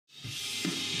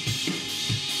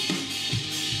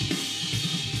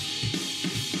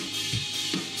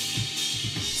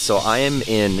So I am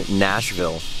in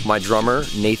Nashville. My drummer,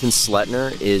 Nathan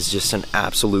Sletner, is just an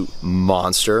absolute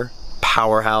monster,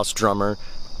 powerhouse drummer,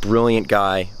 brilliant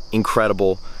guy,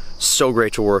 incredible, so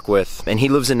great to work with, and he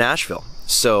lives in Nashville.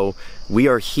 So we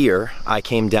are here. I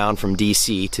came down from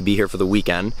DC to be here for the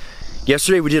weekend.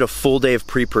 Yesterday we did a full day of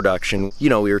pre-production. You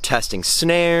know, we were testing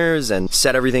snares and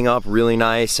set everything up really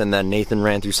nice, and then Nathan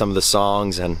ran through some of the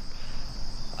songs, and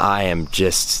I am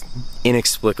just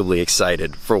inexplicably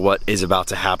excited for what is about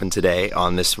to happen today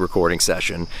on this recording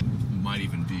session. Might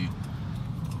even be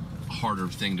a harder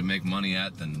thing to make money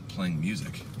at than playing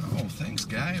music. Oh, thanks,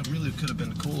 guy. It really could have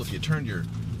been cool if you turned your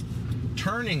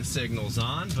turning signals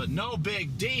on, but no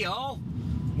big deal.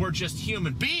 We're just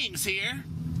human beings here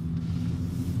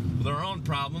with our own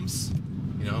problems.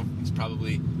 You know,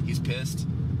 he's pissed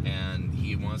and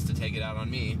he wants to take it out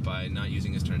on me by not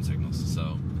using his turn signals,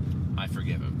 so I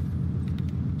forgive him.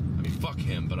 I mean, fuck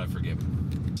him, but I forgive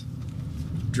him.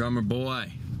 Drummer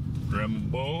boy. Drummer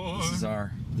boy.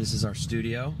 This is our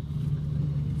studio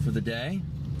for the day.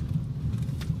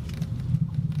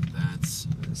 That's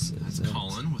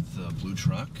Colin with the blue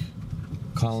truck.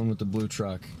 Colin with the blue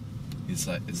truck.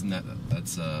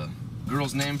 That's a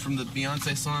girl's name from the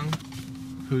Beyonce song?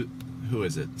 Who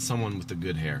is it? Someone with the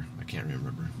good hair. I can't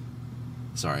remember.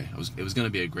 Sorry, it was gonna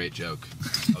be a great joke.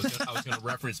 I was gonna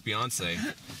reference Beyonce,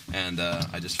 and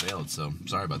I just failed. So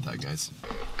sorry about that, guys.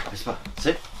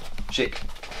 Sit, shake.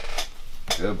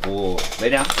 Good boy.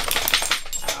 Lay down.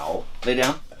 Ow. Lay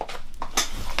down.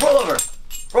 Roll over.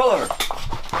 Roll over.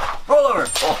 Roll over.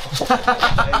 Oh.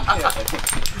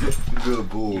 Good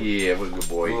boy. Yeah, what a good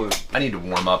boy. Good. I need to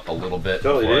warm up a little bit.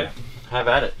 Totally, dude. Have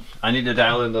at it. I need to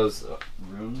dial in those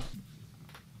rooms.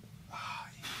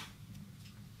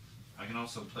 I can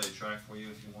also play a track for you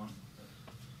if you want.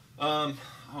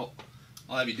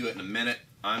 I'll have you do it in a minute.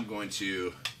 I'm going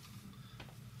to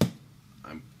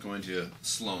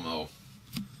slow-mo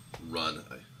run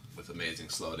with amazing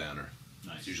slowdowner.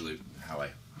 Nice. It's usually how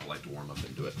I like to warm up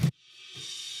and do it.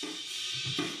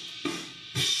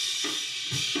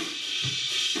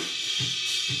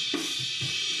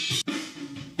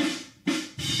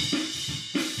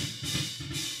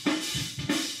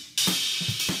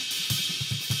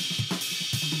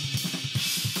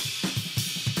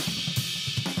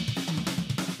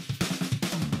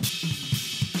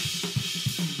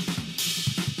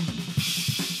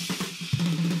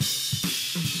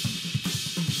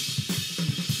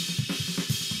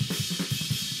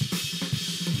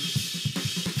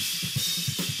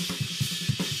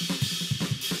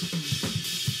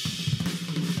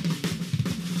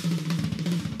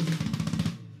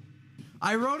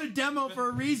 I wrote a demo for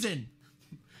a reason.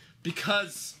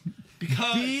 Because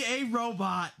Be a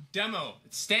robot. demo,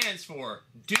 it stands for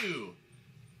do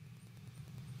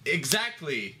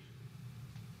exactly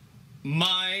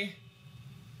my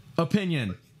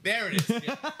Opinion. there it is.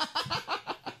 Yeah.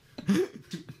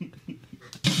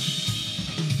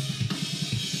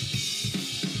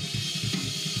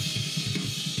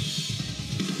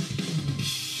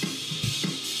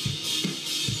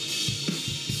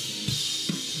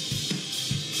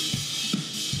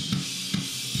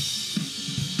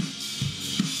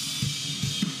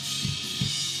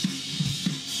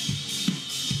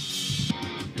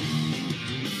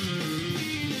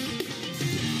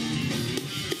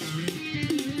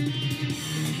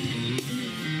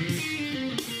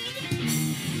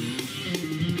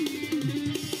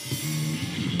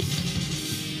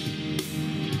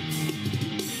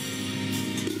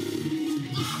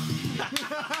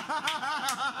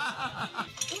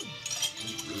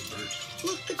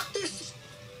 Look at this.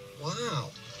 Wow.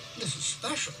 This is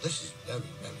special. This is very,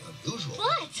 very unusual.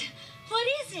 What? What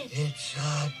is it? It's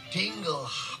a dingle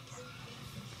hopper.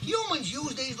 Humans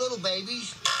use these little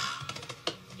babies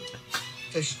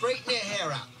to straighten their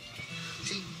hair out.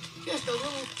 See, just a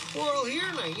little twirl here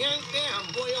and a yank there,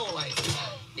 and boy, oh, like,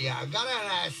 yeah, I got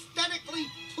an aesthetically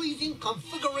pleasing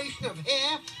configuration of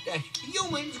hair that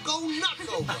humans go nuts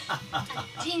over.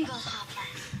 A dingle hopper.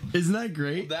 Isn't that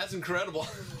great? That's incredible.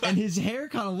 And his hair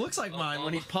kind of looks like mine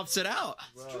when he puffs it out.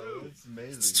 It's true. It's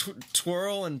amazing. It's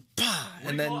twirl and bah,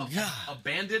 and then a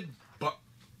banded,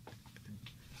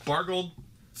 bargled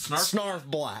snarf. snarf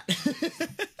black.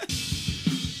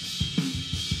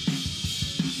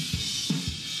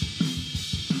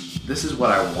 This is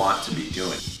what I want to be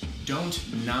doing.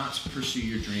 Don't not pursue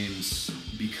your dreams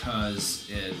because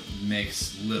it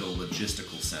makes little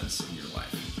logistical sense in your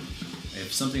life.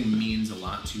 If something means a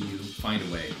lot to you, find a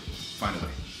way. Find a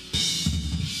way.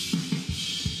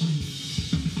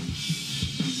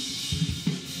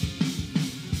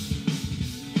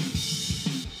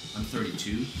 I'm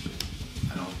 32.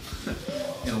 I don't,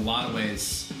 in a lot of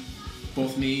ways,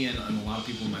 both me and a lot of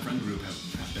people in my friend group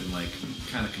have been like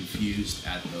kind of confused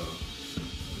at the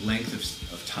length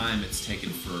of time it's taken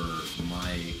for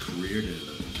my career to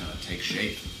kind of take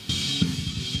shape.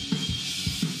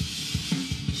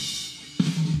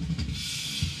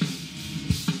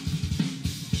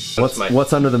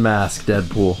 What's under the mask,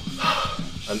 Deadpool?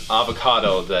 An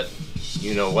avocado that,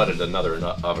 you know what, another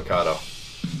avocado.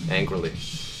 Angrily.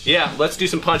 Yeah, let's do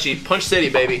some Punch City,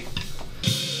 baby.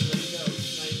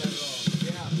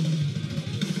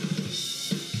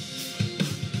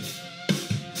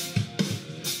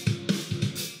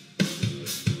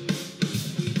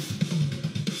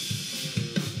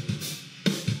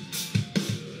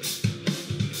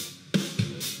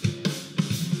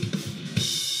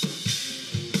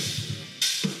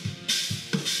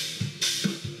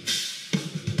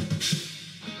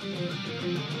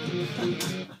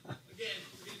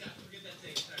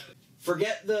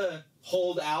 Forget the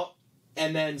hold out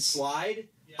and then slide.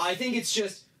 Yeah. I think it's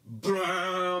just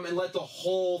boom and let the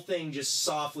whole thing just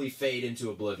softly fade into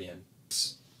oblivion.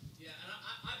 Yeah, and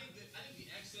I think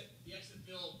the exit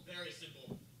fill very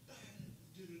simple.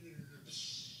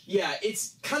 Yeah,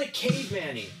 it's kind of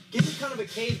caveman-y. Give it kind of a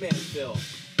caveman feel.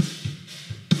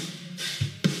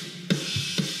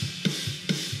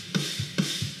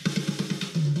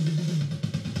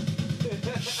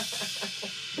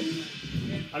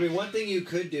 I mean, one thing you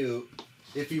could do,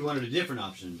 if you wanted a different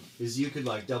option, is you could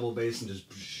like double bass and just.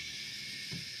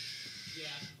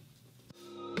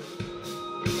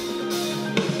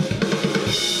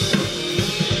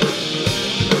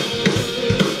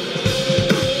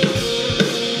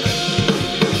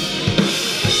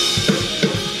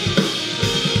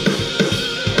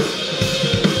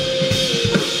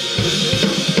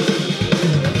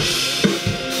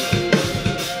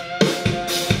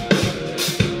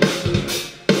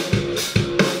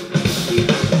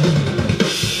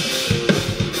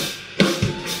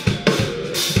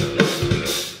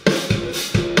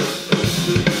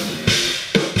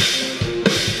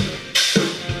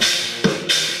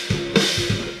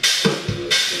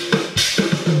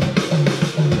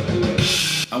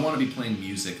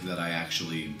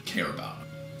 Care about.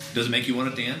 Does it make you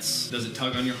want to dance? Does it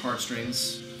tug on your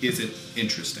heartstrings? Is it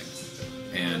interesting?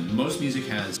 And most music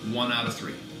has 1 out of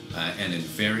 3. And in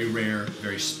very rare,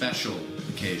 very special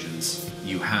occasions,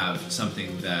 you have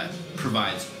something that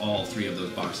provides all 3 of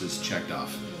those boxes checked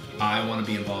off. I want to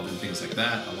be involved in things like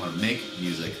that. I want to make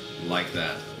music like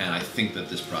that. And I think that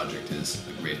this project is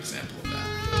a great example of that.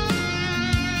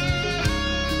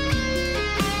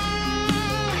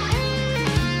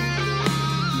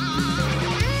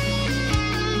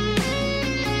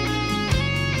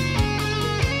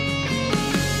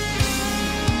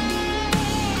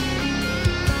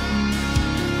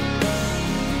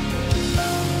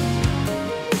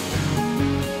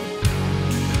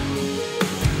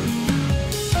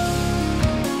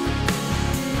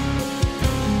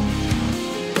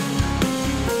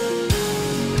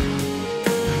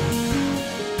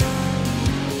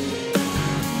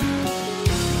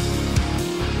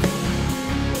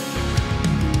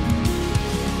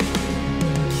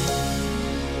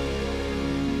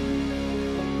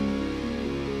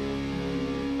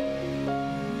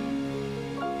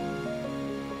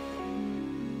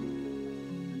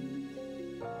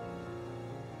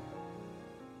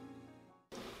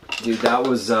 Dude, that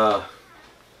was I'll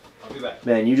be back.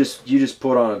 man, you just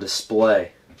put on a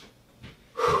display.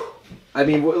 I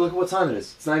mean, look at what time it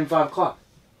is. It's not even 5 o'clock.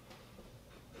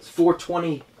 It's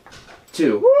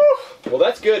 4:22. Well,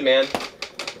 that's good, man.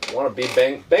 I want to be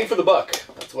bang for the buck.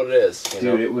 That's what it is. You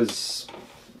know? Dude,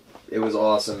 it was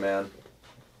awesome, man.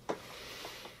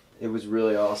 It was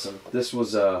really awesome. This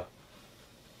was that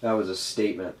was a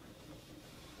statement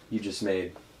you just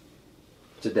made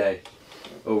today,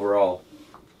 overall.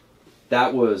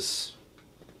 That was,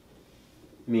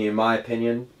 in my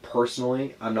opinion,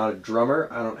 personally, I'm not a drummer.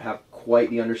 I don't have quite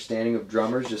the understanding of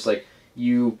drummers, just like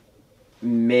you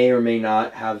may or may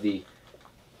not have the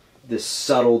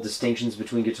subtle distinctions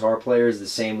between guitar players the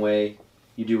same way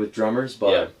you do with drummers,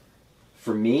 but yeah.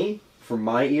 For me, for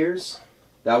my ears,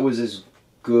 that was as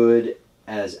good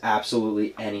as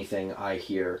absolutely anything I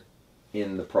hear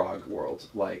in the prog world.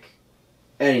 Like,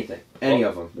 anything. Any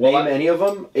of them. Name any of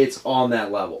them, it's on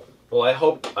that level. Well, I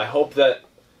hope that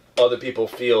other people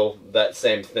feel that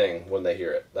same thing when they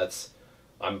hear it. Like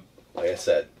I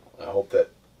said, I hope that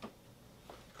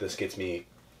this gets me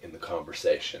in the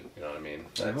conversation. You know what I mean?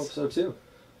 I hope so too.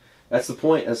 That's the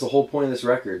point. That's the whole point of this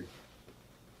record.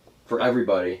 For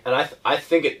everybody. And I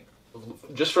think it,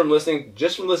 just from listening to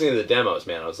the demos,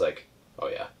 man, I was like, oh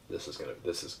yeah, this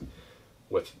is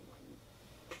with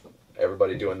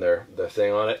everybody doing their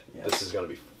thing on it. Yes. This is gonna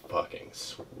be fucking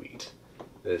sweet.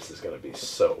 This is gonna be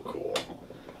so cool.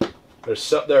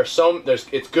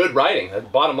 It's good writing.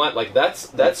 Bottom line, like that's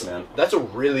Thanks, man. a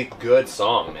really good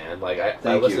song, man. Like I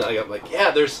Thank listen, you. I'm like,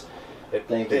 yeah,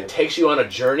 Thank you. it takes you on a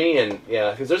journey, and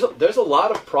yeah, because there's a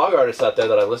lot of prog artists out there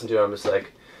that I listen to. And I'm just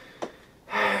like,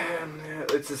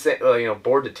 it's the same, you know,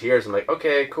 bored to tears. I'm like,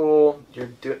 okay, cool,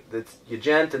 you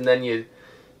gent, and then you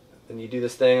do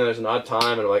this thing, and there's an odd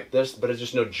time, and I'm like this, but it's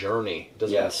just no journey. It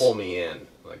doesn't pull me in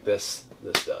like this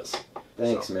does.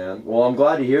 Thanks, man. Well, I'm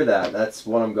glad to hear that. That's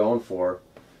what I'm going for.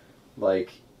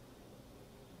 Like,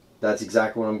 that's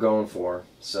exactly what I'm going for.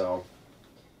 So,